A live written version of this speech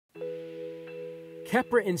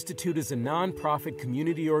Kheprw Institute is a nonprofit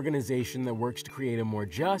community organization that works to create a more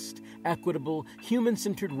just, equitable,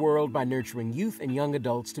 human-centered world by nurturing youth and young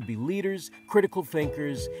adults to be leaders, critical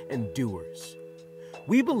thinkers, and doers.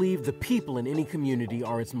 We believe the people in any community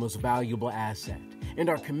are its most valuable asset and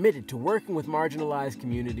are committed to working with marginalized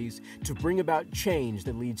communities to bring about change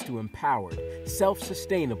that leads to empowered,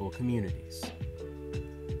 self-sustainable communities.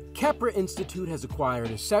 Kheprw Institute has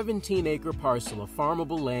acquired a 17-acre parcel of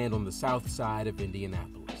farmable land on the south side of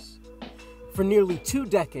Indianapolis. For nearly 2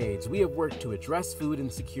 decades, we have worked to address food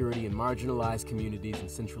insecurity in marginalized communities in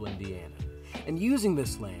central Indiana. And using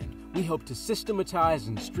this land, we hope to systematize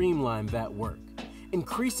and streamline that work,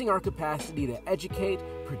 increasing our capacity to educate,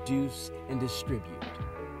 produce, and distribute.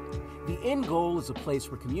 The end goal is a place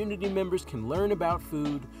where community members can learn about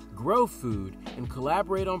food, grow food, and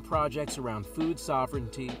collaborate on projects around food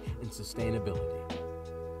sovereignty and sustainability.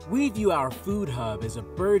 We view our food hub as a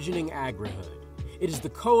burgeoning agri-hood. It is the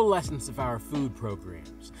coalescence of our food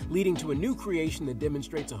programs, leading to a new creation that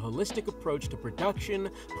demonstrates a holistic approach to production,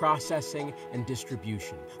 processing, and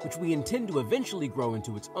distribution, which we intend to eventually grow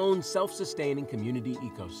into its own self-sustaining community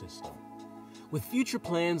ecosystem. With future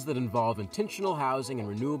plans that involve intentional housing and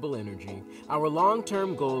renewable energy, our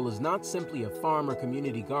long-term goal is not simply a farm or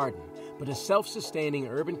community garden, but a self-sustaining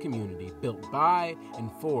urban community built by and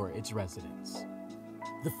for its residents.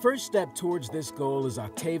 The first step towards this goal is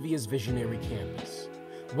Octavia's visionary campus.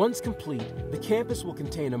 Once complete, the campus will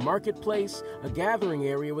contain a marketplace, a gathering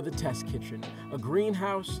area with a test kitchen, a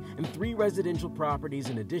greenhouse, and 3 residential properties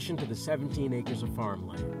in addition to the 17 acres of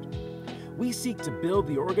farmland. We seek to build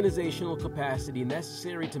the organizational capacity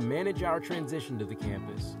necessary to manage our transition to the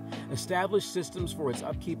campus, establish systems for its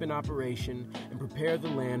upkeep and operation, and prepare the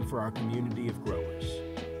land for our community of growers.